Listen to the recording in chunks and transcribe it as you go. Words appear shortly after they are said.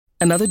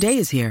Another day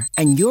is here,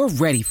 and you're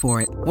ready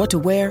for it. What to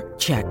wear?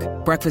 Check.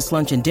 Breakfast,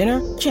 lunch, and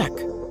dinner? Check.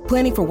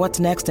 Planning for what's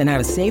next and how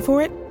to save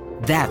for it?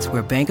 That's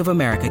where Bank of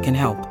America can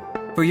help.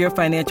 For your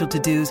financial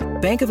to-dos,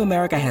 Bank of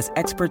America has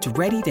experts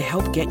ready to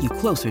help get you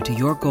closer to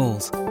your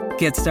goals.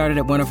 Get started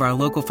at one of our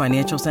local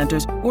financial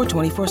centers or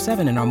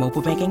 24/7 in our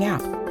mobile banking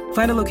app.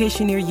 Find a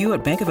location near you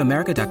at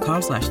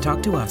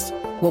bankofamerica.com/talktous.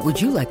 What would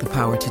you like the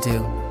power to do?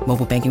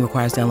 Mobile banking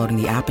requires downloading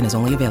the app and is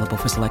only available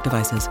for select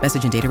devices.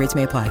 Message and data rates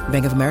may apply.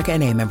 Bank of America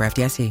N.A., member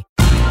FDIC.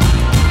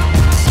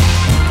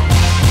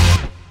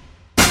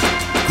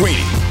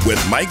 Greeny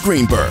with Mike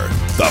Greenberg,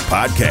 the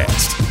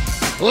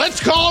podcast. Let's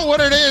call it what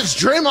it is.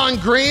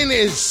 Draymond Green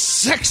is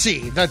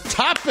sexy. The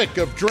topic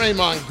of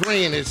Draymond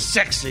Green is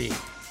sexy.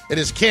 It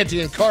is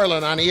Canty and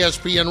Carlin on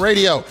ESPN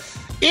Radio.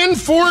 In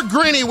for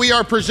Greeny, we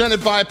are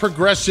presented by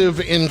Progressive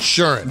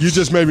Insurance. You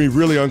just made me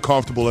really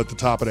uncomfortable at the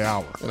top of the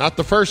hour. Not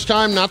the first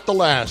time, not the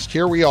last.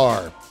 Here we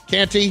are.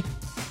 Canty,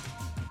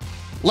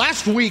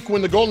 last week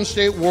when the Golden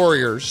State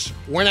Warriors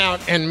went out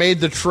and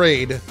made the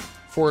trade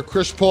for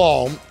Chris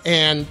Paul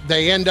and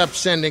they end up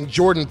sending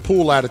Jordan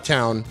Poole out of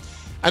town,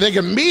 I think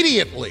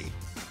immediately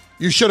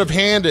you should have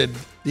handed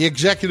the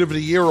Executive of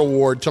the Year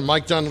award to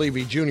Mike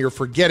Dunleavy Jr.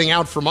 for getting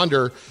out from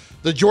under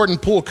the Jordan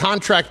Poole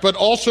contract, but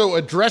also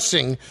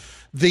addressing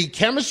the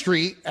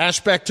chemistry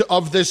aspect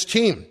of this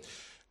team.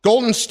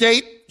 Golden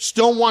State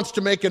still wants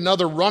to make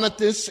another run at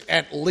this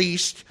at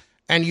least,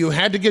 and you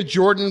had to get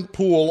Jordan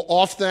Poole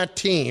off that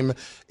team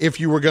if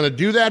you were going to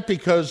do that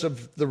because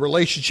of the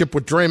relationship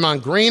with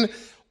Draymond Green.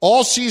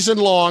 All season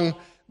long,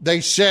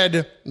 they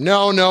said,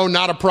 no,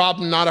 not a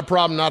problem, not a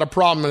problem, not a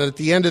problem. And at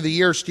the end of the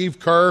year, Steve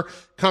Kerr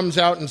comes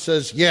out and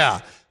says, yeah,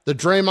 the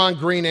Draymond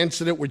Green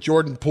incident with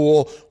Jordan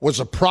Poole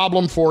was a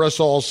problem for us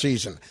all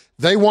season.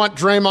 They want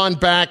Draymond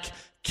back.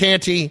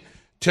 Canty,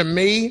 to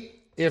me,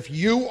 if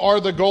you are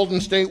the Golden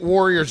State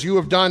Warriors, you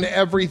have done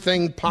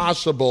everything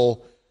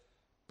possible.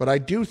 But I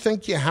do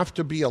think you have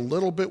to be a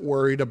little bit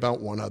worried about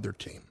one other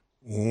team.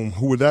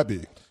 Who would that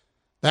be?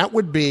 That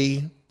would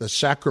be the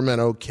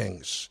Sacramento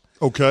Kings.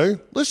 Okay.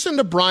 Listen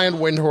to Brian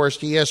Windhorst,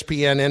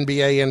 ESPN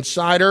NBA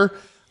insider,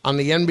 on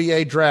the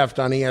NBA draft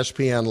on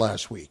ESPN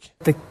last week.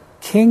 The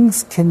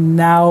Kings can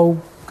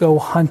now go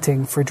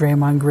hunting for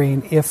Draymond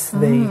Green if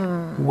they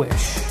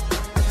wish.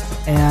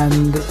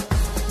 And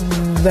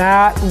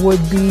that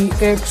would be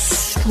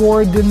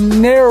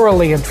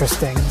extraordinarily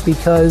interesting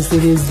because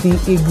it is the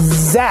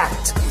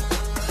exact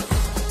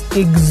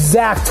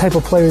type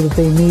of player that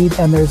they need,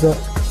 and there's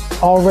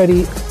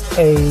already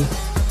a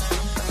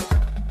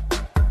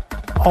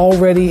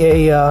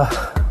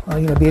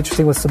be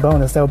interesting with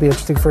Sabonis. That would be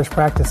interesting first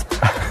practice.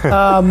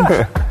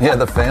 Yeah,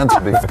 the fans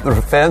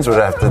would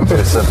have to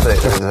do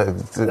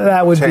something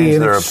that would change be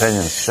an their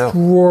opinions.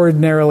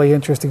 Extraordinarily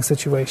interesting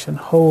situation.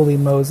 Holy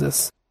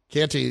Moses.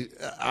 Canty,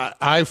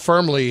 I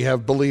firmly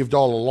have believed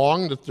all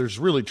along that there's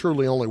really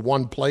truly only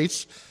one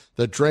place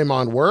that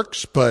Draymond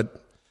works,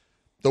 but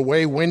the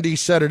way Wendy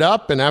set it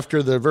up and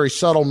after the very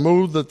subtle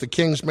move that the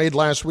Kings made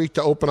last week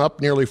to open up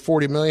nearly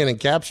 $40 million in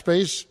cap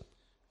space,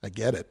 I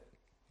get it.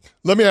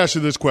 Let me ask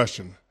you this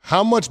question.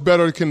 How much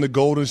better can the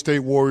Golden State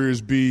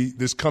Warriors be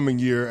this coming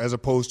year as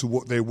opposed to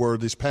what they were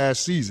this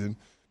past season?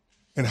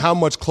 And how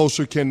much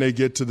closer can they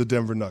get to the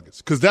Denver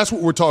Nuggets? Because that's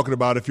what we're talking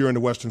about if you're in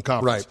the Western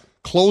Conference. Right.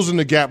 Closing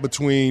the gap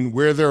between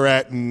where they're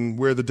at and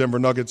where the Denver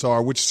Nuggets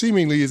are, which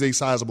seemingly is a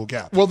sizable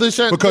gap. Well,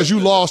 because you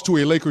lost to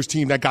a Lakers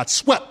team that got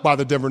swept by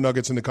the Denver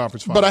Nuggets in the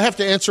conference final. But I have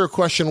to answer a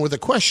question with a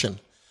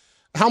question.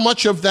 How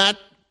much of that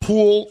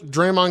Poole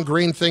Draymond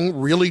Green thing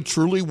really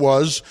truly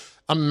was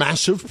a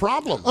massive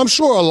problem? I'm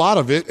sure a lot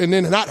of it, and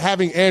then not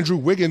having Andrew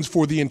Wiggins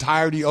for the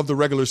entirety of the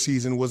regular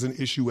season was an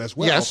issue as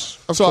well. Yes,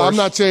 of so course. I'm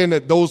not saying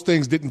that those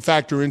things didn't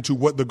factor into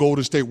what the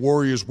Golden State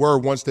Warriors were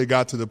once they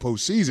got to the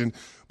postseason,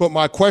 but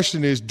my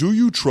question is, do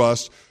you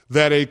trust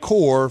that a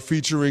core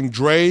featuring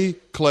Dre,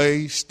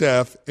 Clay,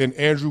 Steph, and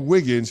Andrew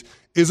Wiggins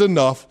is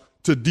enough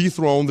to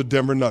dethrone the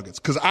Denver Nuggets?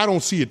 Because I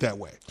don't see it that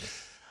way.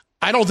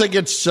 I don't think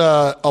it's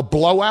a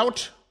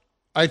blowout.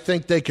 I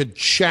think they could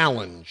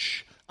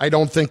challenge. I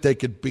don't think they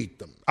could beat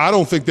them. I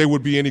don't think they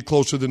would be any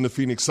closer than the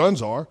Phoenix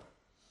Suns are.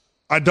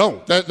 I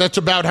don't. That's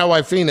about how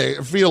I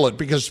feel it,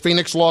 because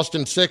Phoenix lost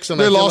in 6, and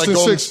they I feel lost like in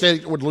Golden 6.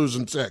 State would lose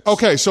in 6.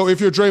 Okay, so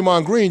if you're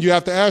Draymond Green, you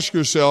have to ask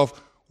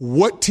yourself,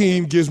 what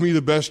team gives me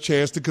the best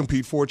chance to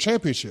compete for a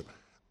championship?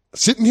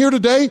 Sitting here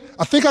today,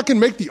 I think I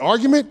can make the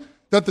argument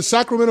that the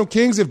Sacramento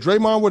Kings, if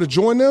Draymond were to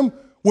join them,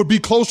 would be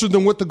closer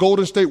than what the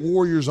Golden State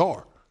Warriors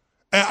are.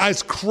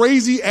 As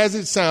crazy as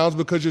it sounds,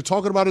 because you're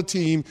talking about a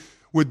team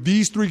with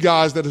these three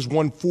guys that has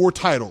won 4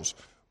 titles.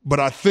 But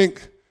I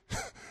think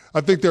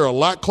they're a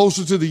lot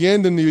closer to the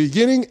end than the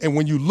beginning. And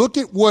when you look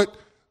at what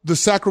the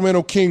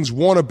Sacramento Kings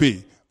want to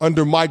be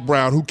under Mike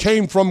Brown, who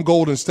came from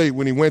Golden State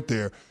when he went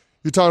there,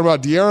 you're talking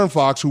about De'Aaron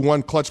Fox, who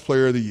won Clutch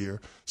Player of the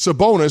Year,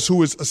 Sabonis,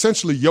 who is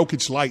essentially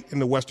Jokic light in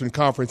the Western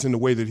Conference in the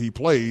way that he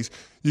plays.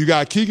 You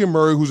got Keegan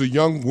Murray, who's a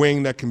young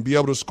wing that can be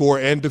able to score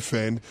and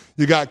defend.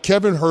 You got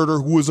Kevin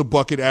Huerter, who is a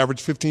bucket,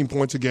 averaged 15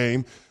 points a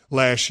game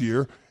last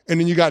year. and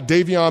then you got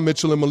Davion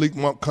Mitchell and Malik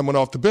Monk coming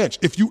off the bench.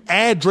 If you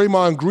add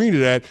Draymond Green to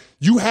that,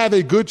 you have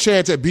a good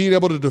chance at being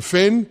able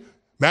to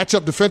match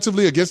up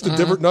defensively against the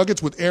Denver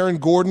Nuggets with Aaron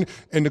Gordon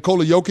and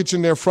Nikola Jokic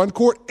in their front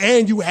court,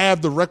 and you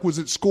have the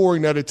requisite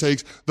scoring that it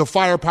takes, the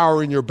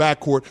firepower in your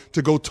backcourt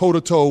to go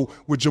toe-to-toe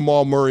with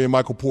Jamal Murray and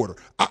Michael Porter.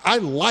 I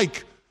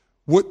like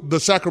what the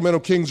Sacramento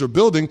Kings are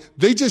building.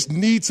 They just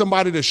need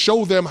somebody to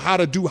show them how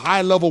to do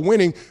high-level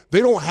winning.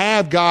 They don't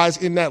have guys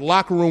in that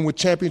locker room with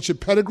championship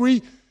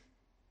pedigree.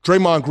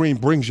 Draymond Green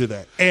brings you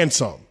that, and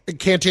some.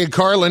 Canty and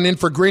Carlin in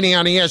for Greeny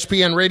on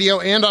ESPN Radio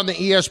and on the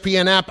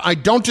ESPN app. I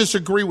don't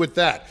disagree with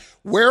that.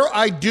 Where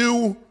I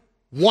do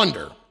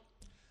wonder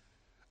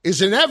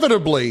is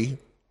inevitably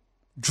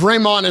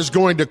Draymond is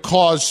going to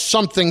cause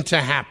something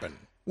to happen,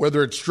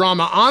 whether it's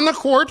drama on the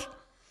court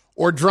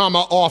or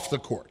drama off the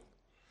court.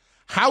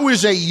 How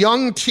is a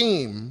young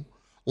team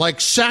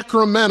like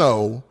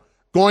Sacramento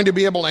going to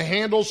be able to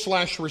handle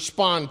 /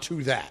 respond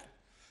to that?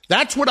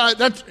 That's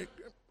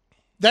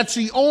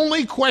the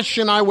only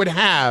question I would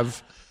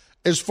have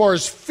as far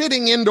as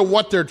fitting into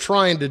what they're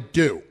trying to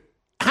do.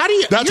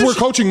 That's where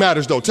coaching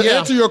matters, though. To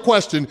answer your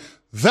question,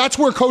 that's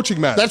where coaching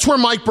matters. That's where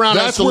Mike Brown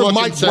has to look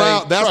and say,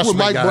 That's where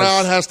Mike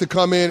Brown has to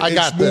come in and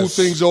smooth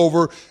things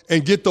over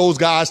and get those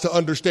guys to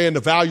understand the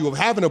value of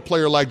having a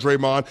player like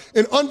Draymond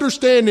and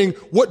understanding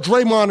what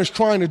Draymond is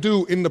trying to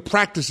do in the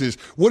practices,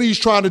 what he's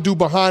trying to do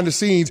behind the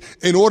scenes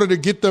in order to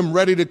get them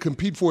ready to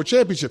compete for a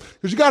championship.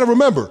 Because you got to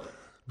remember,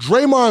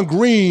 Draymond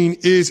Green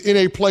is in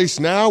a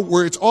place now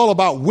where it's all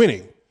about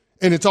winning,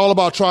 and it's all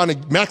about trying to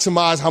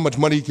maximize how much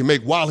money he can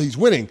make while he's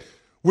winning.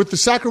 With the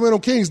Sacramento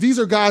Kings, these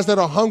are guys that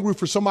are hungry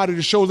for somebody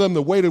to show them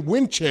the way to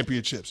win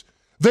championships.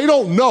 They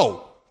don't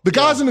know. The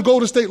guys in the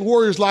Golden State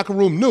Warriors locker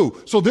room knew.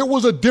 So there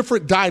was a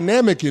different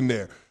dynamic in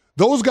there.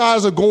 Those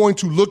guys are going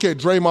to look at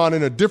Draymond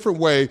in a different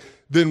way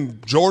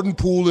than Jordan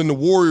Poole and the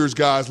Warriors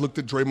guys looked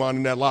at Draymond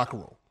in that locker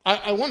room.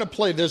 I want to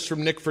play this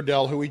from Nick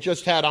Friedel, who we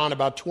just had on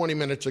about 20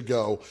 minutes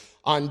ago,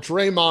 on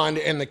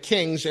Draymond and the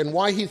Kings and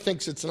why he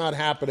thinks it's not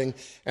happening.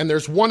 And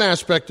there's one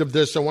aspect of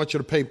this I want you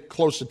to pay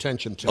close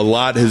attention to. A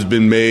lot has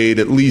been made,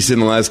 at least in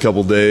the last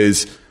couple of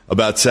days,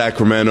 about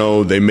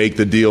Sacramento. They make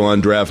the deal on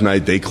draft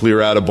night. They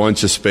clear out a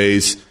bunch of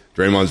space.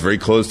 Draymond's very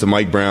close to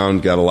Mike Brown.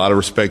 Got a lot of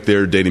respect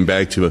there dating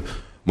back to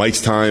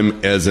Mike's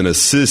time as an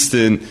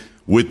assistant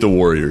with the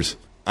Warriors.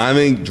 I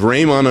think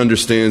Draymond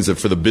understands that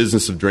for the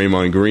business of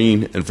Draymond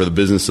Green and for the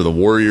business of the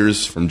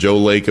Warriors, from Joe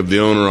Lacob, the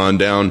owner, on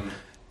down,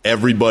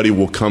 everybody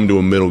will come to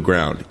a middle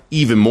ground.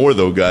 Even more,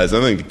 though, guys,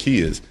 I think the key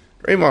is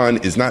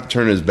Draymond is not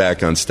turning his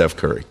back on Steph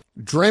Curry.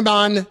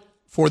 Draymond,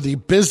 for the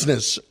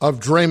business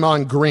of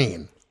Draymond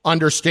Green,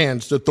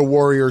 understands that the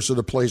Warriors are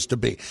the place to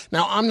be.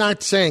 Now, I'm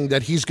not saying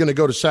that he's going to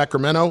go to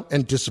Sacramento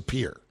and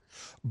disappear.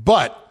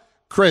 But,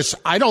 Chris,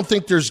 I don't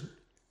think there's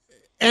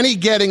any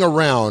getting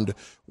around,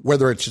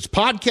 whether it's his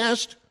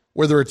podcast,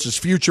 whether it's his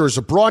future as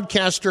a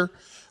broadcaster,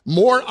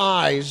 more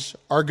eyes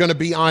are going to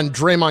be on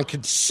Draymond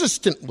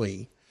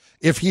consistently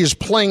if he is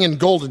playing in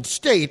Golden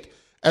State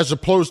as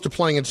opposed to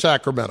playing in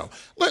Sacramento.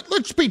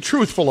 Let's be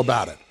truthful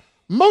about it.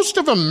 Most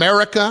of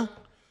America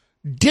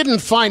didn't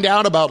find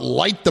out about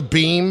Light the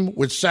Beam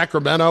with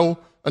Sacramento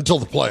until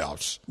the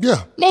playoffs.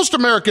 Yeah. Most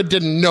America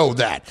didn't know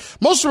that.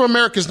 Most of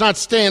America is not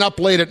staying up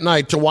late at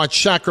night to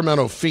watch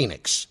Sacramento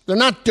Phoenix. They're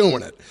not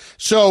doing it.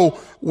 So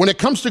when it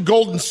comes to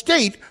Golden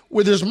State,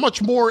 with as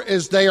much more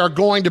as they are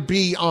going to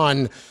be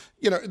on,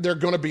 they're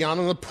going to be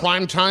on the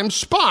primetime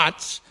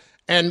spots,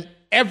 and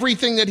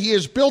everything that he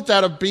has built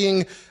out of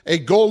being a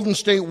Golden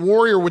State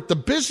Warrior with the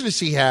business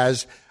he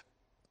has,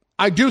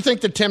 I do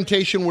think the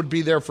temptation would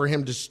be there for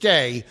him to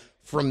stay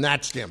from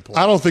that standpoint.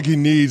 I don't think he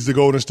needs the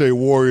Golden State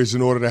Warriors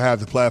in order to have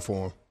the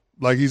platform.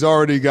 Like, he's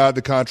already got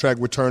the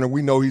contract with Turner.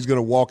 We know he's going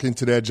to walk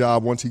into that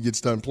job once he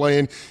gets done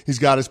playing. He's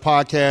got his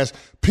podcast.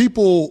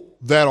 People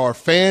that are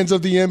fans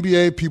of the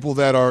NBA, people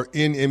that are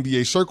in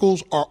NBA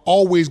circles, are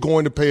always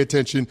going to pay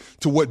attention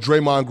to what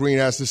Draymond Green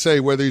has to say,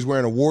 whether he's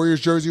wearing a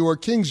Warriors jersey or a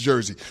Kings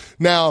jersey.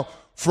 Now,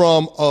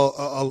 from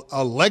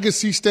a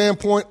legacy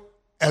standpoint,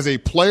 as a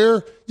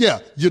player, yeah,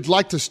 you'd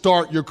like to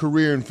start your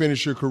career and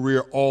finish your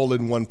career all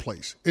in one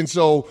place. And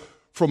so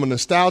from a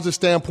nostalgia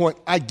standpoint,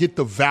 I get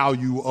the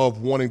value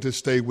of wanting to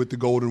stay with the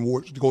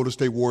Golden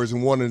State Warriors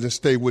and wanting to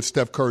stay with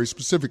Steph Curry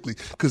specifically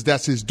because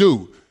that's his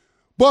dude.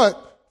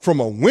 But from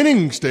a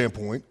winning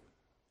standpoint,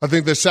 I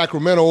think that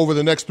Sacramento over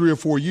the next 3 or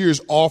 4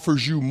 years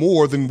offers you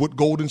more than what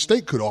Golden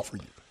State could offer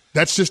you.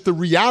 That's just the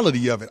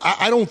reality of it.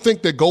 I don't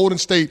think that Golden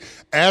State,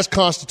 as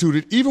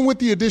constituted, even with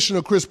the addition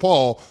of Chris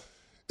Paul,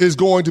 is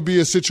going to be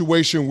a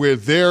situation where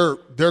they're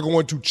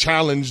going to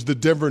challenge the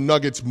Denver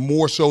Nuggets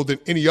more so than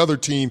any other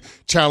team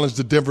challenged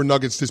the Denver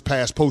Nuggets this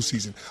past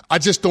postseason. I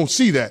just don't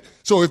see that.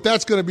 So if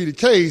that's going to be the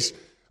case,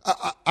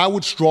 I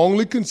would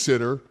strongly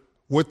consider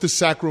what the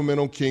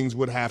Sacramento Kings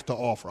would have to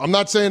offer. I'm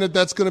not saying that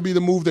that's going to be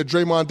the move that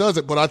Draymond does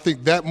it, but I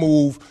think that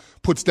move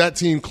puts that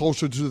team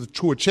closer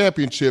to a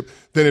championship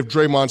than if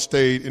Draymond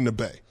stayed in the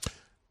Bay.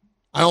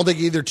 I don't think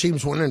either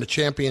team's winning a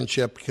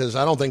championship because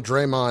I don't think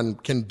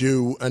Draymond can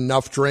do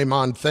enough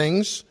Draymond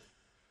things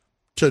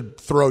to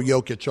throw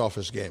Jokic off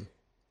his game.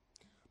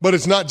 But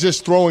it's not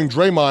just throwing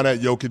Draymond at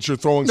Jokic. You're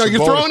throwing Sabonis.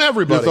 You're throwing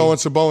everybody. You're throwing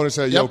Sabonis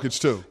at Jokic,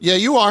 too. Yeah,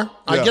 you are.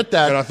 I get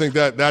that. And I think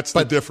that's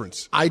the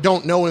difference. I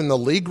don't know in the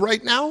league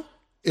right now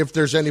if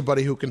there's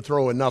anybody who can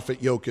throw enough at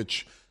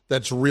Jokic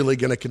that's really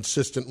going to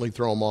consistently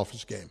throw him off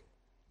his game.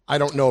 I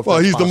don't know if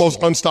that's he's possible. the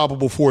most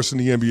unstoppable force in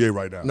the NBA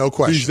right now. No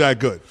question. He's that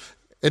good.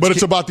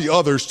 It's about the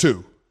others,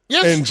 too.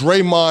 Yes. And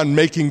Draymond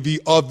making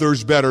the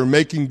others better,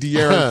 making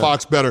De'Aaron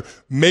Fox better,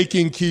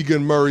 making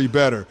Keegan Murray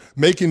better,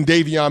 making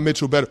Davion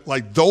Mitchell better.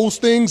 Like, those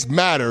things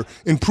matter,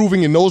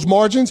 improving in those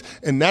margins,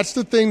 and that's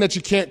the thing that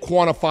you can't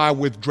quantify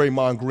with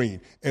Draymond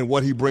Green and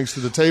what he brings to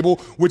the table,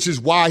 which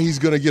is why he's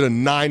going to get a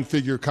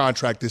 9-figure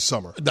contract this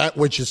summer. That,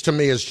 which is, to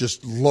me, is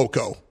just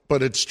loco.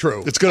 But it's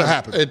true. It's going to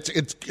happen.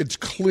 It's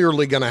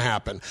clearly going to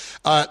happen.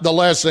 The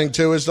last thing,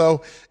 too, is,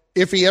 though,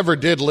 if he ever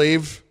did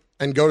leave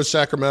and go to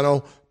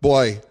Sacramento,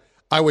 boy,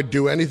 I would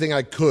do anything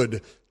I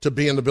could to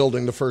be in the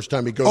building the first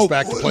time he goes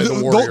back to play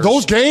the Warriors.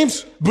 Those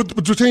games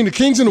between the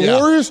Kings and the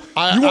Warriors,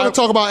 you want to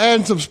talk about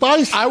adding some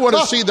spice? I want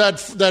to see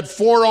that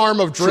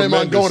forearm of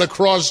Draymond going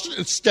across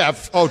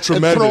Steph and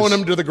throwing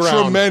him to the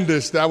ground.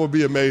 Tremendous. That would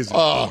be amazing.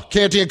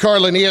 Canty and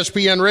Carlin,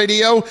 ESPN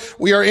Radio.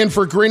 We are in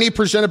for Greeny,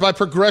 presented by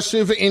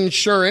Progressive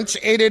Insurance.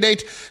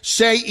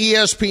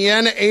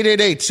 888-SAY-ESPN,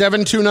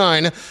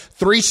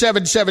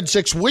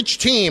 888-729-3776. Which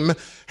team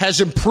has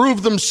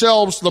improved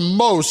themselves the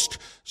most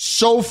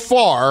so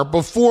far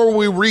before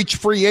we reach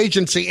free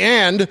agency?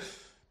 And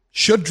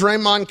should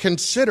Draymond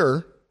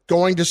consider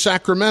going to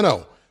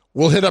Sacramento?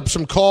 We'll hit up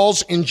some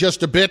calls in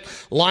just a bit.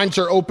 Lines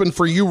are open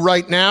for you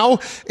right now.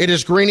 It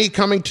is Greeny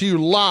coming to you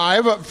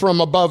live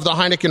from above the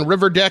Heineken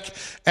River Deck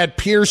at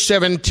Pier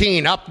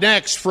 17. Up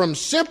next, from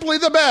simply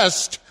the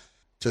best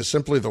to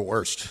simply the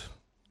worst,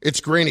 it's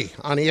Greeny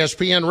on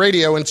ESPN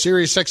Radio and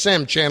Sirius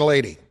XM Channel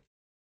 80.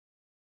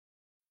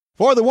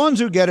 For the ones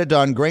who get it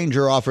done,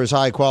 Grainger offers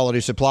high-quality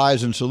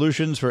supplies and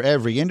solutions for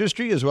every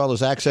industry, as well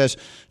as access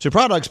to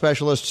product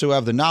specialists who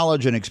have the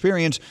knowledge and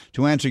experience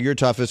to answer your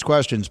toughest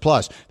questions.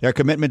 Plus, their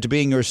commitment to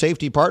being your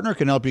safety partner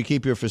can help you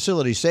keep your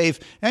facility safe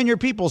and your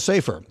people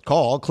safer.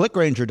 Call,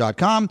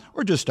 clickgrainger.com,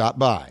 or just stop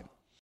by.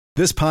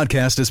 This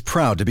podcast is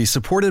proud to be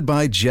supported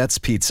by Jets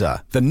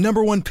Pizza, the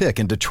 #1 pick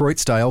in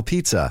Detroit-style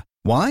pizza.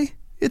 Why?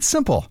 It's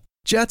simple.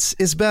 Jets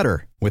is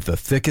better. With the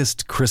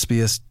thickest,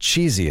 crispiest,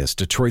 cheesiest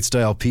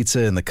Detroit-style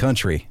pizza in the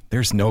country,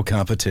 there's no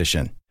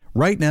competition.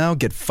 Right now,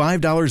 get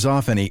 $5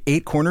 off any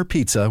 8-corner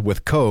pizza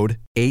with code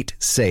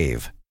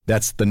 8SAVE.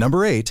 That's the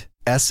number 8,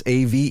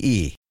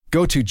 S-A-V-E.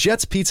 Go to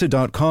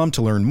jetspizza.com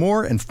to learn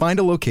more and find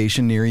a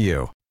location near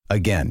you.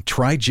 Again,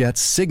 try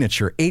Jet's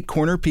signature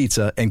 8-corner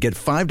pizza and get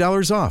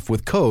 $5 off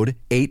with code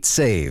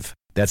 8SAVE.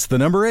 That's the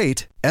number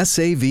 8,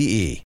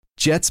 S-A-V-E.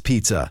 Jet's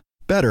Pizza.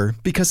 Better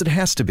because it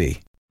has to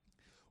be.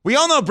 We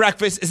all know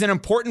breakfast is an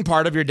important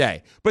part of your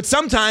day, but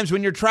sometimes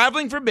when you're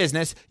traveling for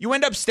business, you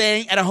end up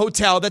staying at a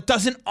hotel that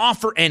doesn't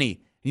offer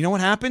any. You know what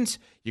happens?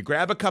 You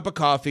grab a cup of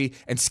coffee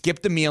and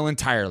skip the meal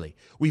entirely.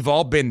 We've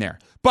all been there.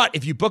 But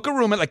if you book a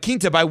room at La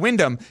Quinta by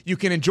Wyndham, you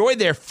can enjoy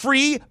their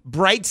free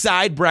Bright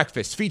Side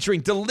breakfast featuring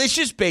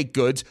delicious baked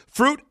goods,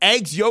 fruit,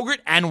 eggs,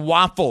 yogurt, and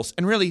waffles.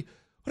 And really,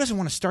 who doesn't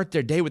want to start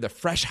their day with a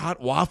fresh, hot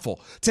waffle?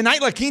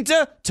 Tonight, La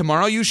Quinta,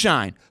 tomorrow you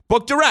shine.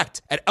 Book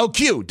direct at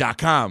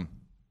LQ.com.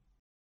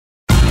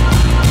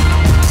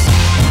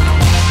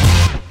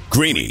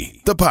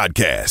 Greeny, the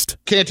podcast.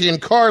 Canty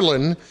and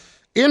Carlin,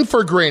 in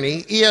for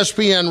Greeny,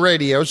 ESPN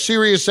Radio,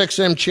 Sirius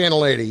XM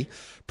Channel 80,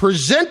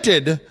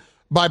 presented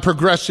by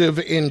Progressive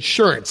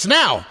Insurance.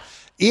 Now,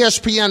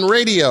 ESPN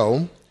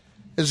Radio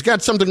has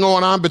got something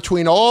going on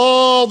between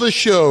all the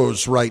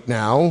shows right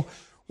now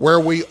where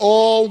we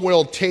all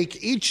will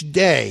take each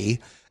day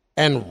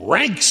and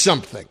rank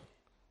something.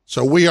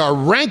 So we are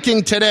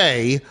ranking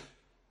today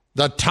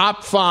the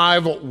top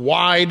 5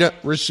 wide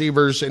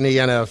receivers in the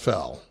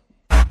NFL.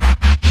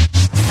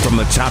 From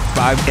the top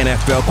 5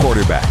 NFL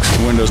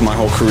quarterbacks. Windows my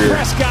whole career.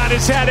 Prescott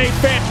has had a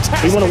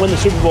fantastic. We want to win the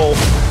Super Bowl.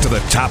 To the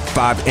top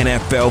 5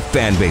 NFL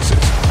fan bases.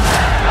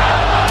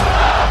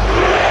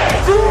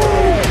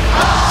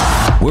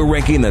 We're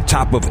ranking the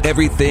top of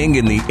everything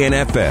in the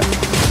NFL.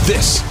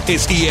 This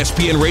is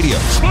ESPN Radio.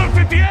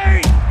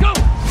 158, go!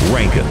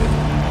 Rank 'em.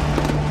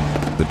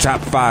 The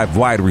top 5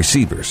 wide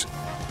receivers.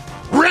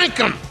 Rank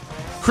 'em!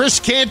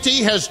 Chris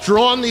Canty has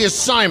drawn the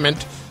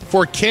assignment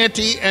for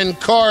Canty and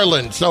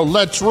Carlin. So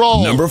let's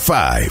roll. Number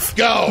 5.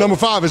 Go. Number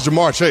 5 is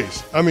Jamar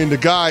Chase. I mean, the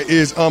guy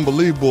is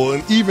unbelievable.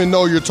 And even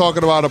though you're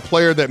talking about a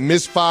player that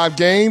missed 5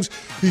 games,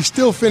 he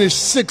still finished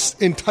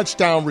 6th in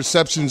touchdown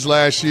receptions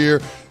last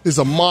year. Is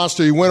a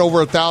monster. He went over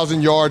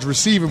 1,000 yards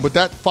receiving, but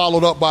that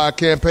followed up by a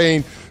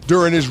campaign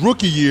during his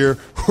rookie year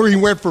where he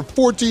went for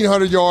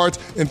 1,400 yards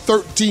and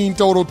 13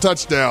 total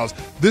touchdowns.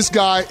 This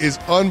guy is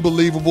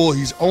unbelievable.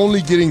 He's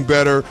only getting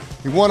better.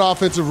 He won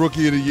Offensive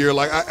Rookie of the Year.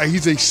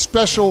 He's a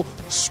special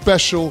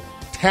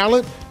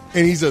talent,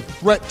 and he's a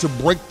threat to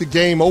break the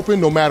game open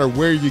no matter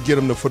where you get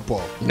him the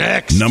football.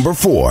 Next. Number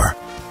 4.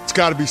 It's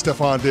got to be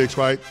Stephon Diggs,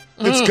 right?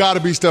 It's got to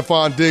be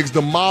Stephon Diggs,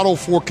 the model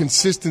for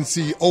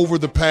consistency over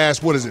the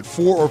past,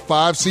 4 or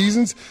 5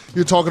 seasons.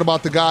 You're talking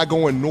about the guy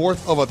going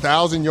north of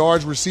 1,000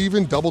 yards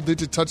receiving,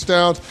 double-digit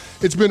touchdowns.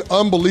 It's been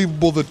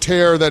unbelievable, the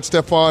tear that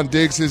Stephon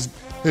Diggs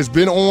has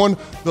been on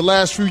the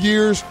last few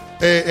years.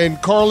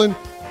 And Carlin,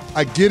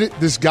 I get it.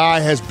 This guy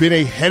has been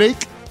a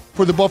headache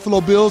for the Buffalo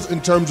Bills in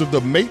terms of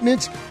the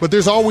maintenance, but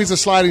there's always a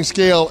sliding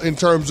scale in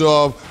terms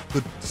of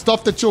the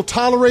stuff that you'll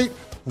tolerate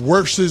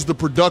versus the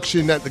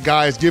production that the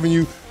guy is giving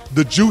you.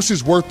 The juice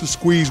is worth the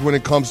squeeze when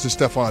it comes to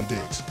Stephon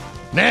Diggs.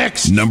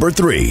 Next. Number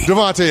 3.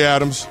 Davante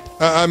Adams.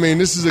 I mean,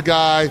 this is a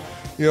guy,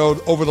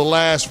 over the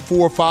last 4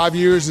 or 5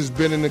 years has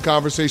been in the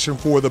conversation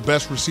for the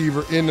best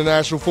receiver in the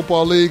National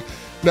Football League.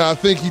 Now, I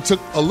think he took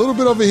a little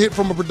bit of a hit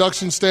from a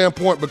production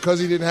standpoint because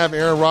he didn't have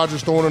Aaron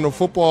Rodgers throwing in the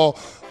football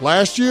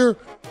last year,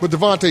 but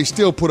Davante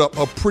still put up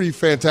a pretty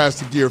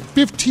fantastic year.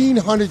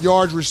 1,500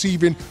 yards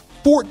receiving,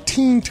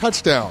 14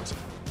 touchdowns.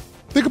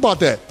 Think about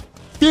that.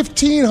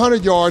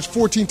 1,500 yards,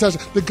 14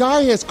 touchdowns. The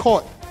guy has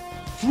caught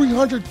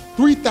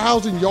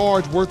 3,000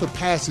 yards worth of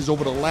passes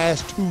over the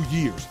last 2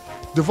 years.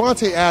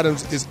 Davante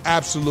Adams is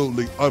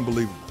absolutely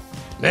unbelievable.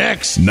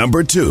 Next.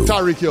 Number 2.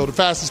 Tyreek Hill, the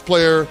fastest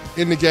player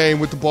in the game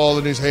with the ball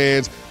in his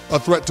hands, a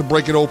threat to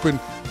break it open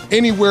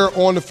anywhere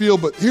on the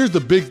field. But here's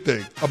the big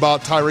thing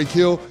about Tyreek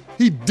Hill.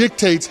 He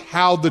dictates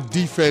how the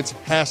defense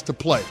has to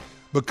play.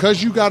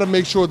 Because you got to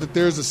make sure that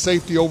there's a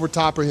safety over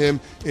top of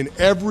him in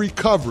every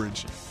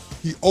coverage,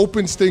 he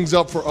opens things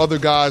up for other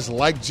guys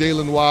like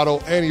Jalen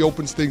Waddle, and he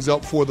opens things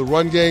up for the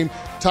run game.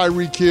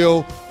 Tyreek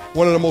Hill,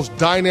 one of the most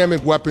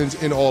dynamic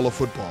weapons in all of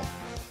football.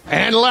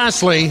 And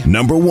lastly,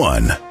 number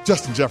 1.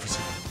 Justin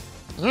Jefferson.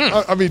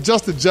 I mean,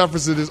 Justin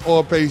Jefferson is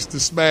on pace to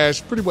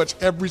smash pretty much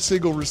every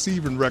single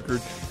receiving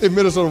record in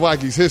Minnesota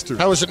Vikings history.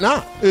 How is it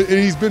not? And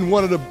he's been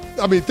one of the –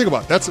 I mean, think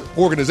about it. That's an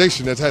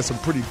organization that's had some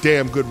pretty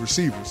damn good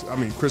receivers. I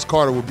mean, Chris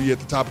Carter would be at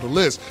the top of the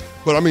list.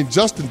 But, I mean,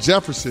 Justin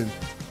Jefferson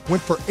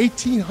went for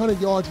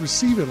 1,800 yards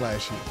receiving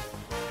last year.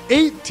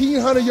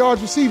 1,800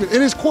 yards receiving.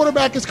 And his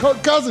quarterback is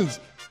Kirk Cousins.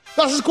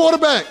 That's his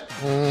quarterback.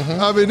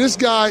 Mm-hmm. I mean, this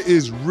guy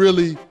is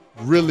really,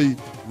 really,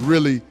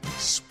 really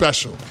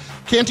special.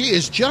 Canty,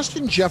 is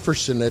Justin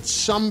Jefferson at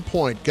some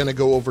point going to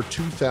go over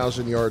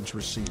 2,000 yards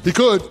receiving? He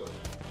could.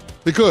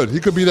 He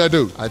could be that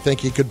dude. I think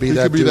he could be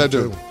that dude.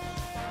 Too.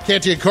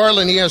 Canty and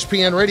Carlin,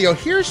 ESPN Radio.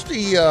 Here's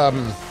the,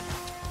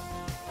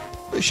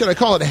 should I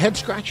call it a head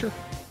scratcher?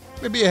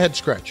 Maybe a head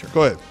scratcher.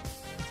 Go ahead.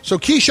 So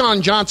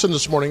Keyshawn Johnson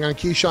this morning on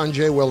Keyshawn,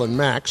 J. Will, and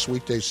Max,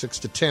 weekdays 6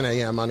 to 10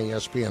 a.m. on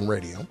ESPN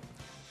Radio,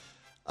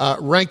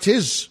 ranked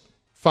his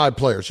 5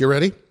 players. You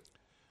ready?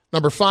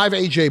 Number 5,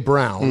 A.J.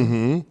 Brown.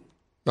 Mm-hmm.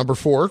 Number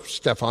 4,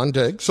 Stephon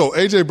Diggs. So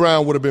A.J.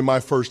 Brown would have been my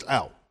first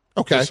out.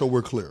 Okay. Just so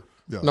we're clear.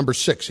 Yeah. Number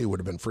 6, he would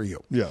have been for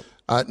you. Yeah.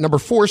 Number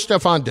 4,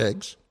 Stephon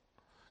Diggs.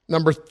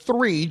 Number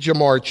 3,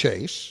 Jamar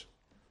Chase.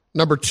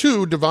 Number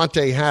 2,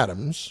 Davante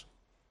Adams.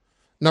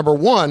 Number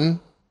 1,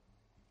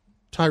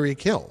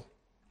 Tyreek Hill.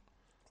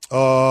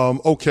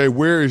 Okay,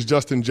 where is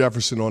Justin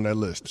Jefferson on that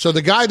list? So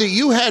the guy that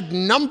you had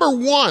number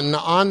 1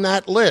 on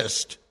that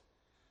list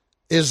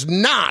is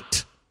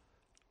not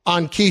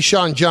on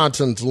Keyshawn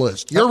Johnson's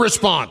list. Your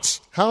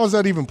response. How is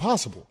that even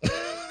possible?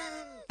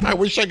 I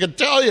wish I could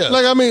tell you.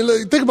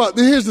 Think about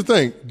it. Here's the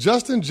thing.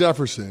 Justin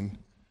Jefferson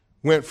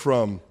went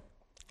from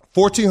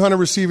 1,400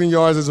 receiving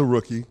yards as a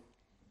rookie,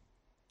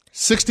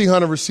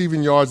 1,600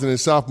 receiving yards in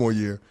his sophomore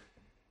year,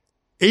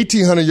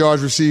 1,800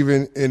 yards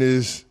receiving in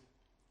his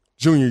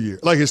junior year,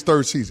 like his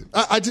third season.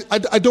 I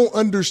don't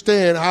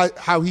understand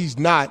how he's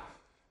not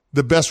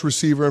the best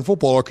receiver in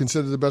football or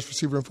considered the best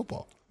receiver in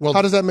football. Well,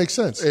 how does that make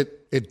sense?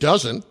 It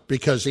doesn't,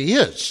 because he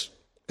is.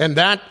 And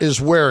that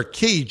is where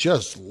Key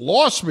just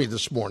lost me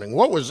this morning.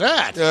 What was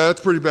that? Yeah,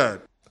 that's pretty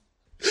bad.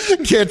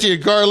 Canty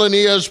and Carlin,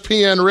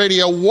 ESPN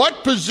Radio.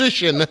 What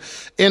position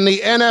in the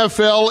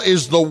NFL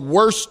is the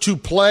worst to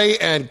play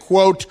and,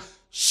 quote,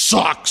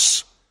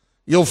 sucks?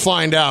 You'll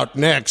find out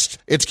next.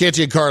 It's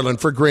Canty and Carlin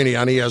for Greeny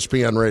on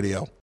ESPN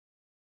Radio.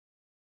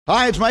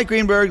 Hi, it's Mike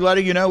Greenberg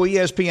letting you know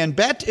ESPN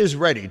Bet is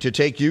ready to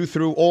take you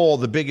through all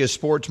the biggest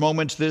sports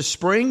moments this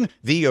spring.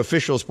 The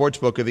official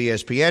sportsbook of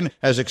ESPN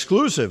has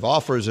exclusive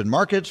offers and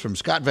markets from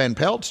Scott Van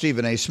Pelt,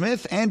 Stephen A.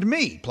 Smith, and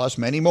me, plus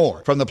many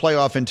more. From the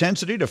playoff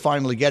intensity to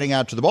finally getting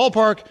out to the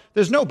ballpark,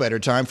 there's no better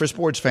time for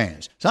sports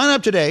fans. Sign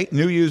up today.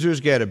 New users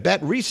get a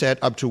bet reset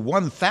up to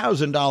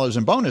 $1,000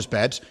 in bonus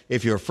bets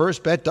if your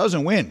first bet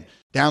doesn't win.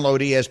 Download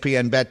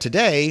ESPN Bet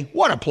today.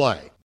 What a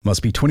play.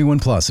 Must be 21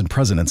 plus and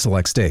present in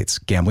select states.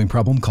 Gambling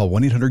problem? Call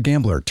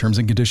 1-800-GAMBLER. Terms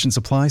and conditions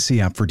apply.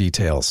 See app for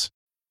details.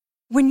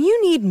 When you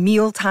need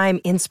mealtime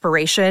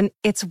inspiration,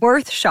 it's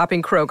worth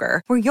shopping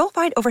Kroger, where you'll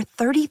find over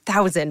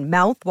 30,000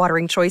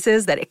 mouth-watering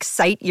choices that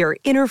excite your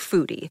inner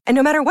foodie. And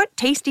no matter what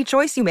tasty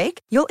choice you make,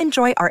 you'll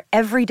enjoy our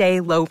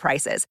everyday low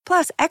prices,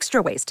 plus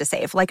extra ways to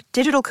save, like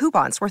digital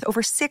coupons worth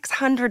over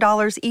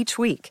 $600 each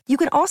week. You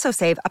can also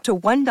save up to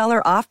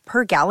 $1 off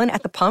per gallon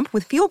at the pump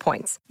with fuel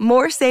points.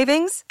 More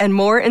savings and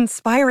more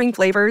inspiring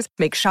flavors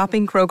make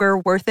shopping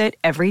Kroger worth it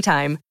every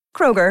time.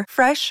 Kroger,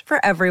 fresh for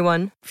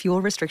everyone.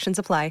 Fuel restrictions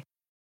apply.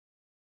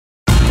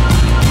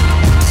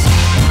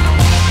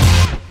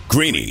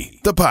 Greeny,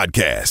 the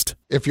podcast.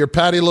 If you're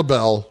Patti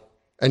LaBelle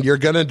and you're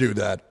going to do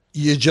that,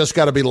 you just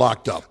got to be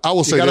locked up. I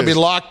will say you got to this. be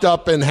locked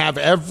up and have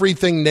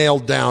everything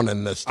nailed down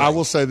in this thing. I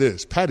will say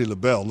this. Patti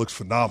LaBelle looks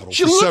phenomenal.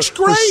 She looks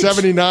great. For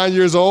 79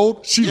 years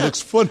old, she looks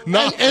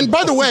phenomenal. And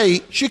by the way,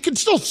 she can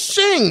still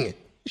sing.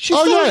 She's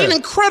still an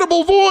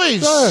incredible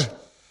voice. Yeah.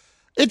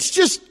 It's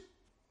just,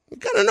 you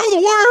got to know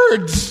the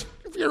words.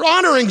 If you're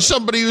honoring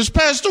somebody who's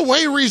passed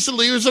away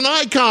recently, who's an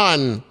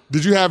icon.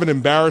 Did you have an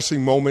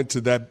embarrassing moment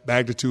to that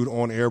magnitude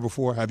on air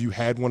before? Have you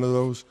had one of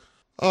those?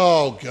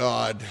 Oh,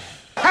 God.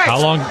 Hey,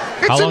 how long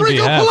do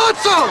you have?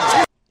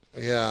 Palazzo!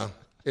 Yeah,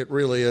 it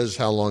really is.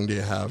 How long do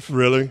you have?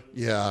 Really?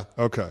 Yeah.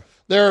 Okay.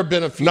 There have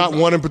been a few. Not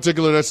one in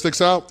particular that sticks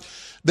out?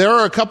 There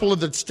are a couple of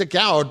that stick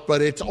out,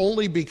 but it's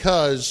only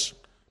because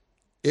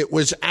it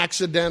was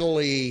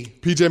accidentally.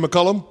 P.J.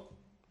 McCullum?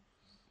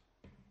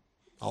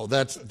 Oh,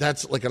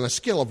 that's like on a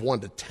scale of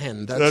 1 to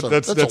 10.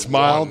 That's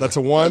mild. That's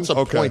a 1. That's a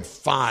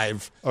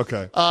 0.5.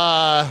 Okay.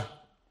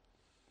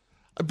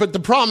 But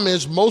the problem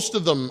is, most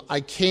of them I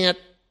can't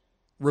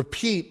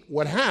repeat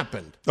what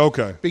happened.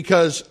 Okay.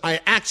 Because I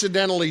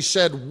accidentally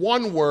said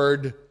one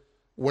word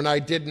when I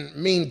didn't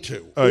mean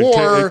to,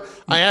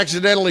 I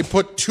accidentally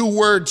put two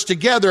words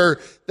together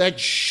that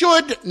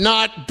should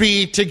not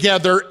be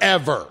together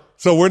ever.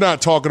 So we're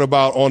not talking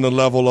about on the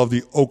level of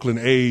the Oakland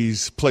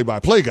A's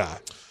play-by-play guy.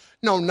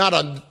 No, not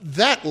on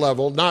that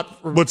level,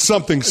 but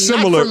something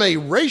similar. Not from a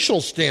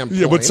racial standpoint.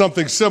 Yeah, but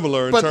something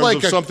similar in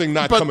terms of something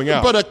not coming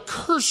out. But a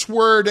curse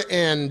word,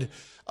 and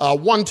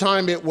one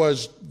time it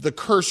was the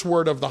curse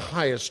word of the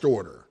highest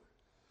order.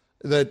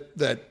 And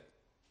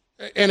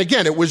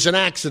again, it was an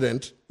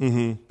accident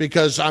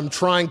because I'm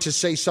trying to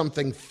say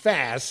something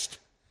fast,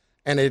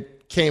 and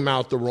it came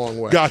out the wrong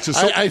way. Gotcha.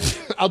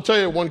 I'll tell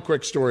you one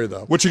quick story,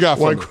 though. What you got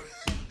for me?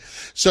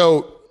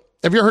 So,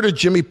 have you heard of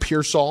Jimmy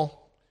Pearsall?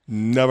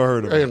 Never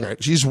heard of him.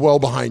 He's well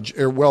much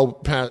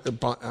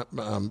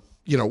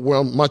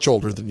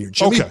older than you.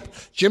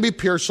 Jimmy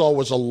Pearsall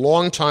was a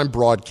longtime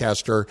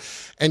broadcaster,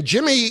 and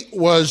Jimmy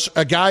was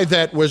a guy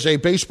that was a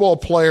baseball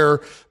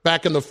player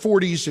back in the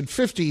 40s and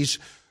 50s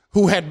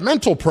who had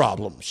mental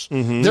problems.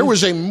 There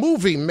was a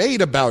movie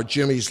made about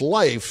Jimmy's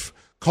life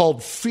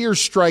called Fear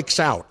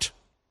Strikes Out.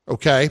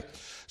 Okay?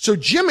 So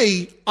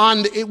Jimmy,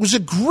 it was a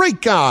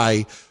great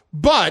guy,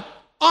 but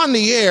on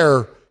the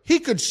air, he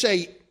could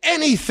say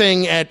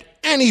anything at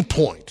any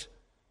point.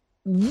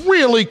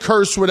 Really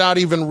curse without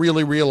even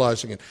really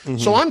realizing it.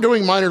 So I'm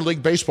doing minor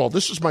league baseball.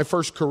 This is my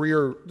first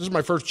career. This is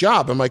my first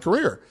job in my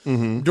career.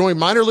 Doing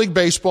minor league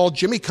baseball.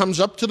 Jimmy comes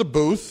up to the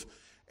booth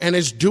and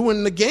is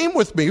doing the game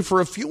with me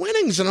for a few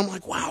innings. And I'm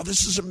like, wow,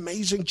 this is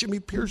amazing. Jimmy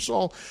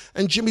Pearsall.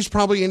 And Jimmy's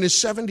probably in his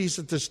 70s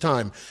at this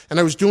time. And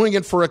I was doing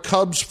it for a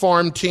Cubs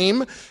farm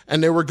team.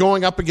 And they were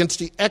going up against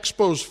the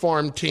Expos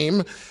farm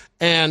team.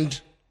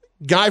 And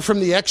guy from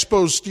the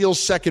Expos steals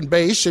second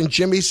base, and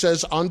Jimmy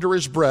says under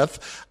his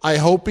breath, I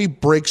hope he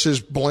breaks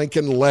his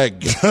blanking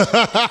leg.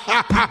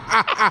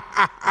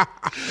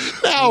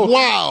 Now,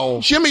 wow.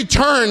 Jimmy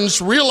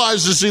turns,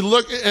 realizes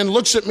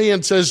looks at me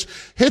and says,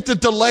 hit the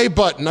delay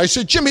button. I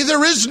said, Jimmy,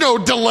 there is no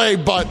delay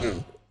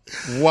button.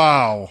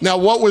 Wow. Now,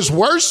 what was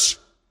worse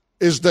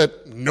is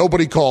that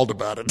nobody called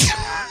about it.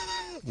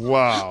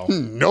 Wow.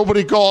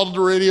 Nobody called the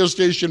radio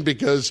station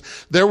because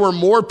there were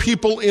more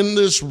people in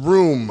this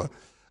room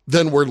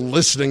than were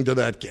listening to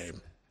that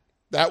game.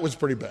 That was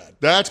pretty bad.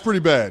 That's pretty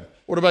bad.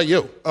 What about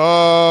you?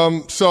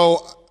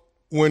 So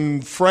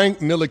when Frank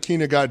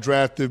Ntilikina got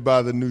drafted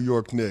by the New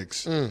York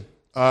Knicks,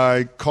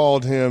 I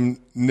called him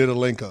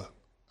Nitalinka.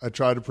 I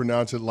tried to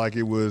pronounce it like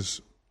it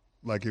was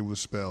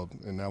spelled,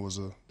 and that was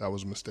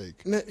a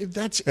mistake.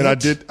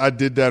 I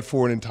did that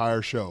for an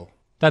entire show.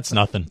 That's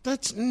nothing.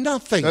 That's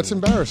nothing. That's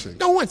embarrassing.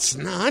 No, it's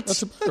not.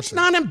 That's embarrassing. It's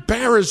not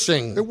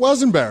embarrassing. It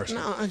was embarrassing.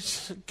 No,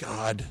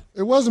 God.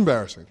 It was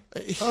embarrassing.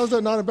 How is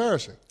that not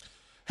embarrassing?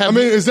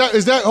 Is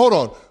that hold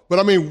on. But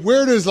I mean,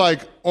 where does,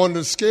 like, on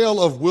the scale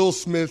of Will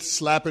Smith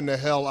slapping the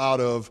hell out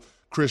of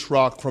Chris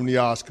Rock from the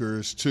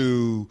Oscars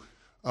to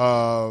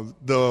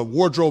the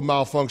wardrobe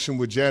malfunction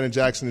with Janet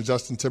Jackson and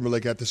Justin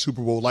Timberlake at the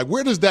Super Bowl, like,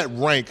 where does that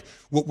rank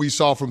what we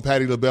saw from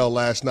Patti LaBelle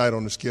last night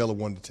on the scale of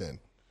 1 to 10?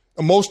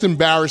 Most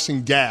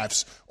embarrassing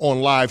gaffes on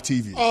live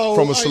TV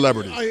from a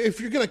celebrity. If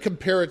you're going to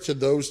compare it to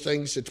those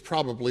things, it's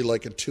probably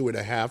like a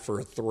 2.5 or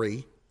a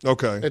 3.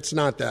 Okay. It's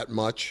not that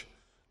much.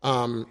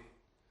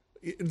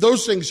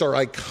 Those things are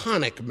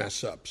iconic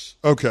mess-ups.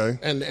 Okay.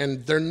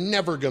 And they're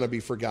never going to be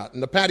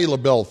forgotten. The Patti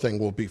LaBelle thing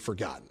will be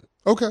forgotten.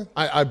 Okay.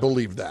 I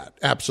believe that.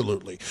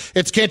 Absolutely.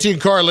 It's Canty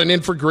and Carlin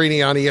in for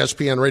Greeny on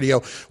ESPN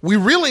Radio. We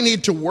really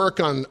need to work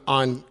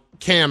on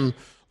Cam,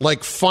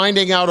 like,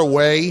 finding out a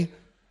way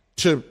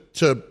to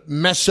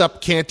mess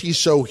up Canty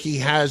so he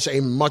has a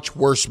much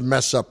worse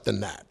mess up than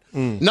that.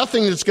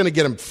 Nothing that's going to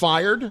get him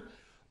fired,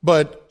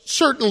 but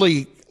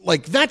certainly,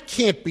 like, that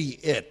can't be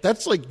it.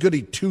 That's like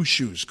goody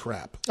two-shoes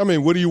crap. I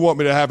mean, what do you want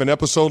me to have, an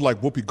episode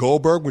like Whoopi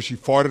Goldberg when she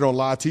farted on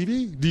live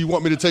TV? Do you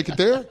want me to take it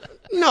there?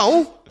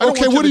 No.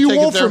 Okay, what do you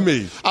want from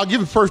me? I'll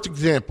give you a perfect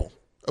example,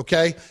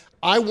 okay?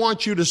 I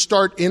want you to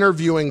start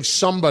interviewing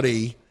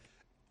somebody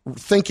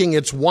thinking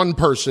it's one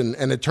person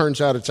and it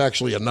turns out it's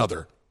actually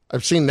another.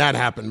 I've seen that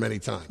happen many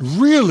times.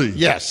 Really?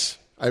 Yes.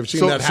 I've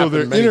seen that happen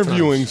many times. So they're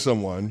interviewing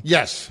someone.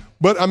 Yes.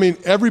 But, I mean,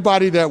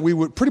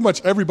 pretty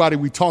much everybody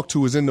we talk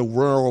to is in the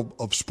world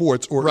of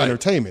sports or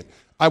entertainment.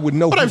 I would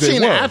know who they were. But I've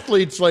seen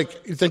athletes,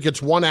 like, you think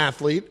it's one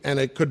athlete and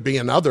it could be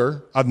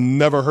another. I've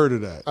never heard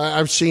of that.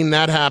 I've seen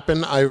that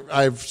happen.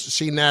 I've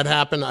seen that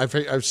happen.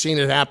 I've seen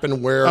it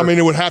happen where. I mean,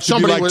 it would have to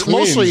be like twins,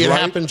 mostly it right?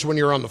 happens when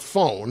you're on the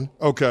phone.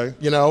 Okay.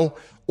 You know,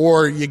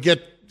 or you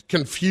get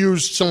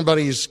confused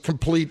somebody's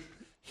complete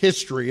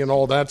history and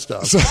all that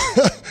stuff. So,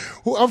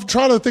 I'm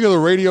trying to think of the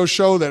radio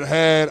show that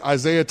had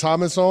Isaiah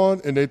Thomas on,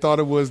 and they thought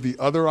it was the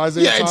other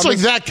Isaiah Thomas. Yeah, it's like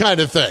that kind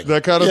of thing.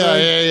 That kind of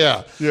thing?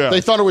 Yeah. They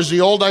thought it was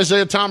the old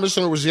Isaiah Thomas,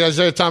 and it was the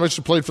Isaiah Thomas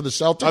who played for the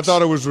Celtics. I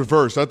thought it was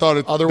reversed. I thought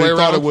it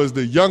was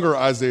the younger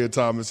Isaiah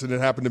Thomas, and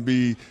it happened to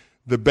be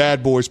the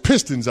Bad Boys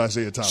Pistons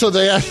Isaiah Thomas. So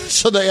they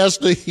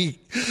asked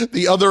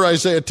the other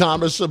Isaiah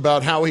Thomas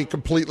about how he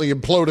completely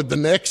imploded the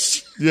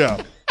Knicks.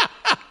 Yeah.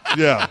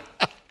 Yeah.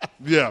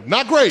 Yeah,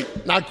 not great.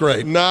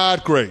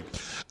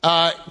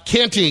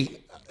 Canty,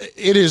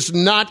 it is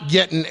not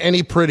getting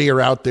any prettier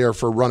out there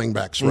for running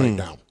backs right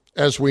now,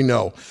 as we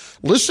know.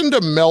 Listen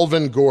to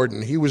Melvin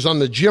Gordon. He was on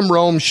the Jim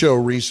Rome show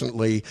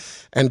recently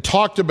and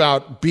talked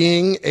about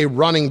being a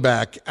running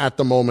back at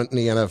the moment in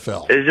the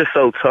NFL. It's just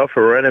so tough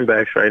for running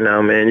backs right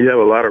now, man. You have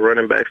a lot of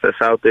running backs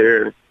that's out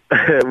there,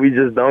 and we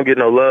just don't get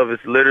no love.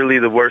 It's literally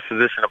the worst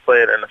position to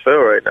play in the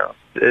NFL right now.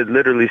 It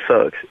literally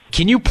sucks.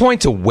 Can you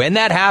point to when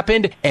that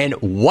happened and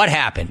what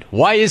happened?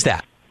 Why is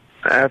that?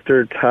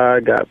 After Ty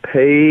got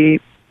paid,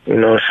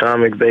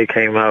 Sean McVay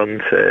came out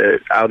and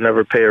said, I'll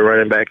never pay a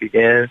running back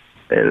again,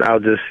 and I'll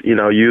just,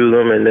 use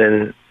them and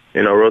then,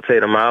 rotate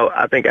them out.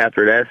 I think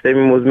after that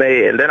statement was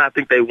made, and then I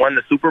think they won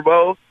the Super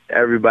Bowl,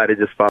 everybody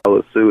just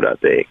followed suit, I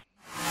think.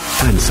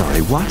 I'm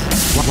sorry, what?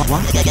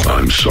 What?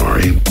 I'm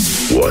sorry,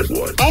 what?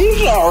 I'm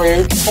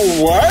sorry,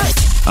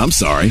 what? I'm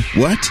sorry,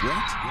 what?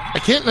 I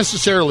can't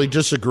necessarily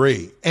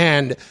disagree.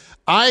 And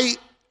I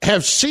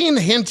have seen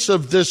hints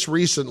of this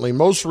recently,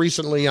 most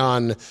recently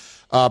on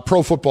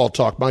Pro Football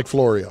Talk. Mike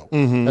Florio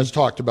has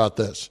talked about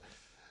this.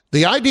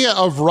 The idea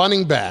of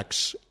running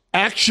backs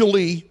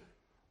actually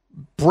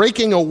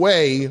breaking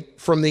away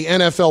from the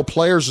NFL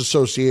Players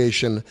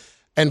Association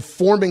and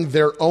forming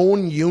their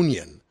own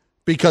union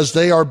because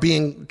they are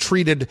being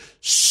treated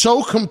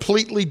so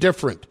completely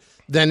different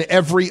than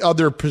every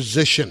other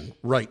position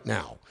right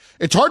now.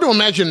 It's hard to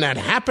imagine that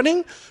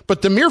happening,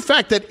 but the mere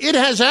fact that it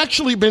has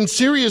actually been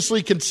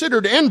seriously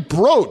considered and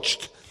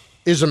broached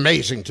is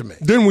amazing to me.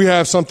 Didn't we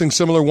have something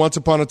similar once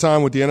upon a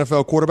time with the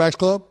NFL Quarterbacks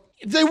Club?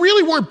 They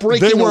really weren't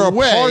breaking away. They were a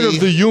part of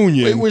the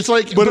union. It was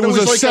like, but it was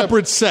a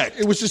separate sect.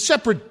 It was a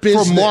separate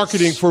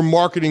business for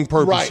marketing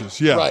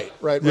purposes. Right.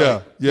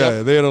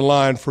 Yeah. They had a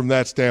line from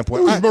that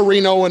standpoint. It was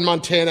Marino and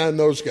Montana and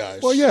those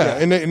guys. Well, yeah.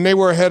 And they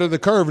were ahead of the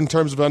curve in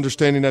terms of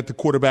understanding that the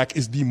quarterback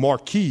is the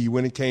marquee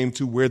when it came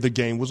to where the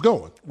game was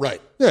going.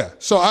 Right. Yeah.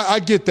 So I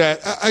get that.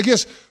 I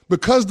guess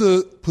because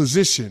the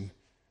position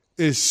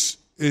is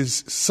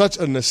such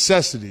a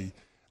necessity,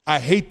 I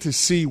hate to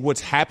see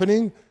what's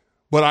happening.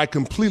 But I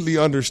completely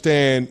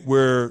understand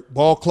where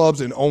ball clubs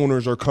and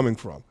owners are coming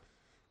from.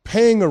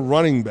 Paying a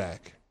running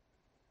back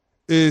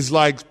is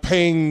like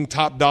paying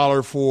top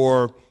dollar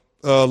for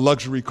a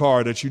luxury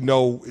car that you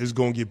know is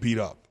going to get beat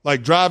up.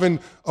 Like driving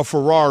a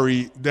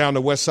Ferrari down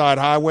the West Side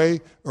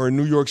Highway or in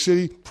New York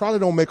City probably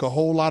don't make a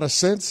whole lot of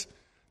sense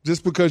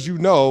just because you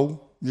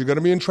know you're going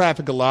to be in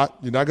traffic a lot.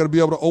 You're not going to be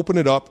able to open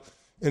it up,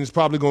 and it's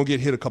probably going to get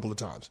hit a couple of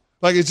times.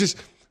 Like it's just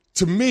 –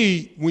 to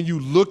me, when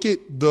you look at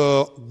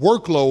the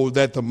workload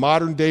that the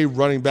modern-day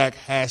running back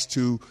has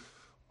to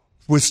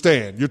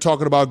withstand, you're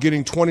talking about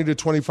getting 20 to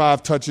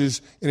 25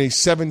 touches in a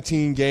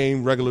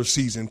 17-game regular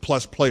season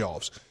plus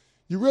playoffs.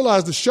 You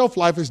realize the shelf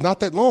life is not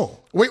that long.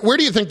 Where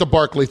do you think the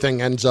Barkley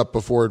thing ends up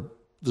before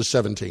the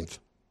 17th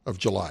of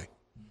July?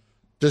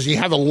 Does he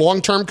have a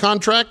long-term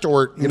contract,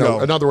 or in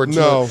other words,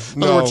 2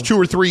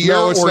 or 3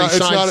 years, or he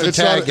signs the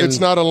tag? It's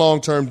not a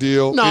long-term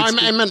deal. No,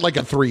 I meant like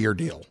a 3-year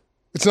deal.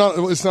 It's not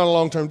a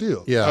long-term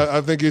deal. Yeah.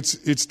 I think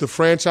it's the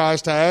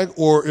franchise tag,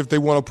 or if they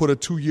want to put a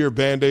 2-year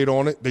Band-Aid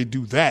on it, they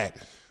do that.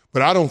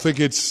 But I don't think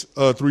it's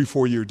a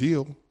 3-4 year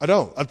deal. I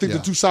don't. I think the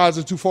two sides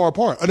are too far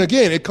apart. And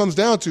again, it comes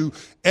down to,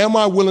 am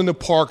I willing to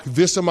park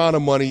this amount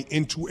of money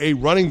into a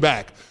running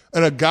back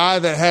and a guy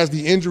that has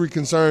the injury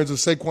concerns of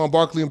Saquon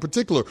Barkley in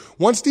particular?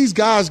 Once these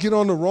guys get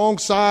on the wrong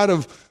side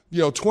of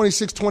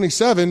 26,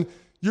 27,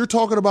 you're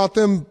talking about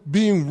them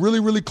being really,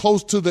 really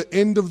close to the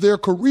end of their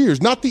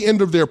careers. Not the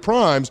end of their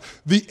primes,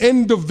 the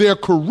end of their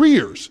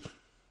careers.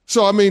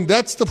 So, I mean,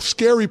 that's the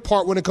scary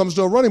part when it comes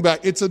to a running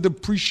back. It's a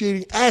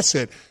depreciating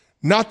asset.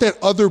 Not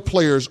that other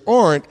players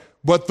aren't,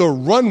 but the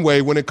runway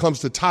when it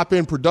comes to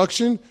top-end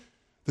production,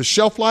 the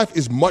shelf life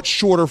is much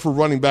shorter for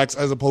running backs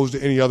as opposed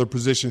to any other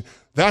position.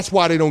 That's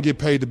why they don't get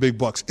paid the big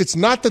bucks. It's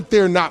not that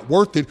they're not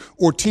worth it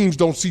or teams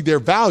don't see their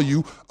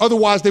value.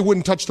 Otherwise, they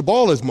wouldn't touch the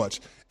ball as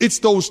much. It's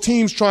those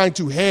teams trying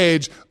to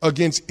hedge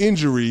against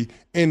injury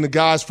and the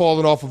guys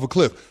falling off of a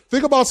cliff.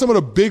 Think about some of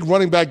the big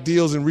running back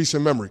deals in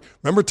recent memory.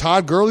 Remember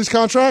Todd Gurley's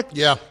contract?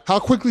 Yeah. How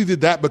quickly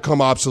did that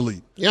become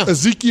obsolete? Yeah.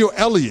 Ezekiel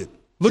Elliott.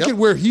 Look at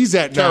where he's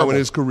at now in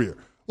his career.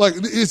 Like,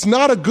 it's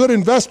not a good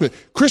investment.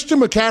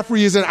 Christian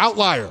McCaffrey is an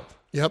outlier.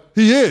 Yep.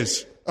 He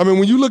is. I mean,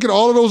 when you look at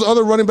all of those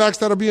other running backs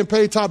that are being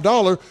paid top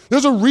dollar,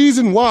 there's a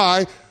reason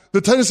why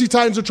the Tennessee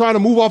Titans are trying to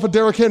move off of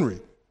Derrick Henry.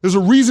 There's a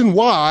reason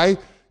why,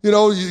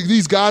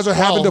 these guys are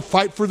having to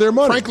fight for their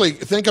money. Frankly,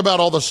 think about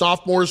all the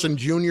sophomores and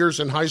juniors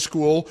in high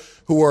school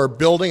who are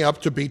building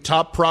up to be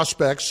top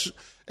prospects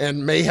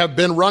and may have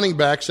been running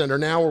backs and are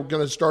now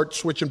going to start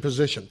switching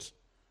positions.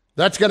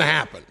 That's going to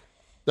happen.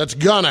 That's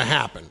going to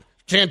happen.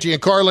 Canty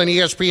and Carlin,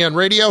 ESPN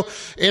Radio,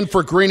 in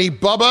for Greeny.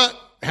 Bubba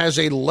has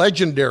a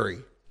legendary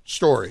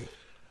story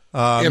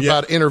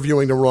about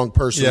interviewing the wrong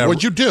person. Yeah.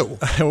 What'd you do?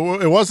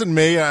 It wasn't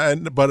me,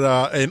 but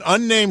an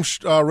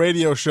unnamed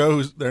radio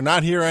show. They're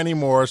not here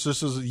anymore, so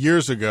this is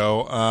years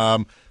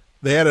ago.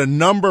 They had a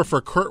number for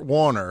Kurt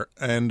Warner,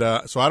 and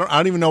so I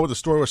don't even know what the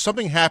story was.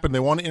 Something happened. They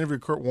wanted to interview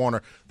Kurt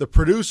Warner. The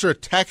producer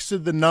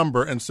texted the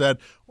number and said,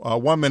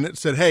 1 minute,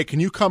 said, "Hey,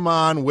 can you come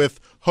on with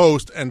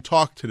host and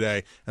talk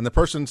today?" And the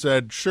person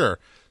said, "Sure."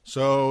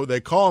 So they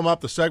call him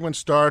up. The segment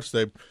starts.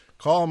 They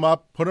call him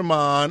up, put him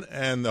on,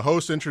 and the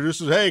host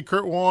introduces, "Hey,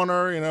 Kurt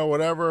Warner,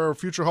 whatever,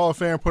 future Hall of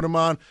Famer," put him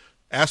on,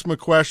 ask him a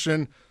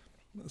question.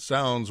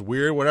 Sounds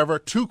weird, whatever.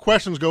 2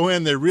 questions go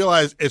in. They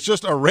realize it's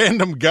just a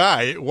random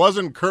guy. It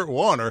wasn't Kurt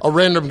Warner. A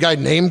random guy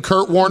named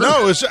Kurt Warner?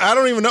 No, I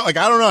don't even know. I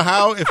don't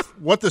know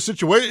what the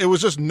situation. It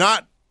was just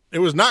not. It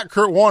was not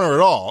Kurt Warner at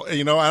all.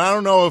 And I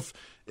don't know if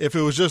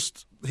it was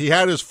just he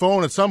had his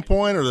phone at some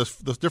point or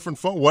the different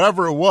phone,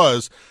 whatever it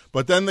was.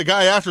 But then the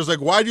guy after was like,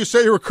 "Why'd you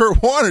say you were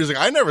Kurt Warner?" He's like,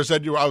 "I never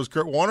said I was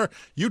Kurt Warner.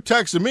 You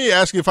texted me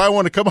asking if I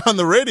wanted to come on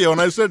the radio, and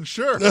I said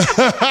sure."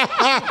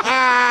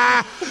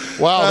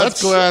 Wow,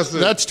 that's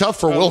classic. That's tough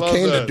for Will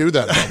Cain to do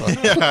that,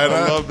 Bubba. Yeah, I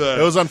love that.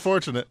 It was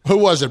unfortunate. Who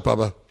was it,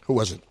 Bubba? Who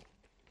was it?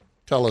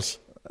 Tell us.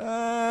 Tell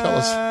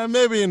us.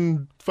 Maybe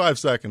in 5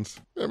 seconds.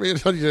 I mean,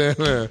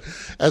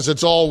 as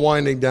it's all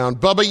winding down.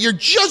 Bubba, you're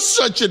just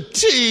such a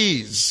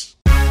tease.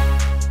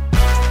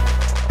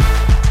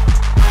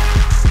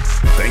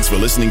 Thanks for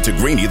listening to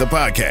Greeny the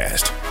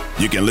podcast.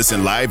 You can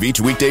listen live each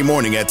weekday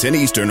morning at 10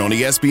 Eastern on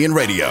ESPN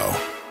Radio.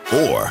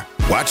 Or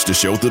watch the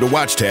show through the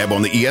Watch tab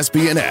on the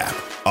ESPN app.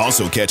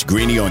 Also catch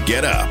Greeny on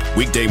Get Up,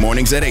 weekday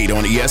mornings at 8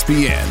 on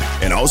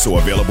ESPN. And also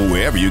available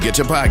wherever you get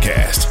your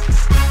podcast.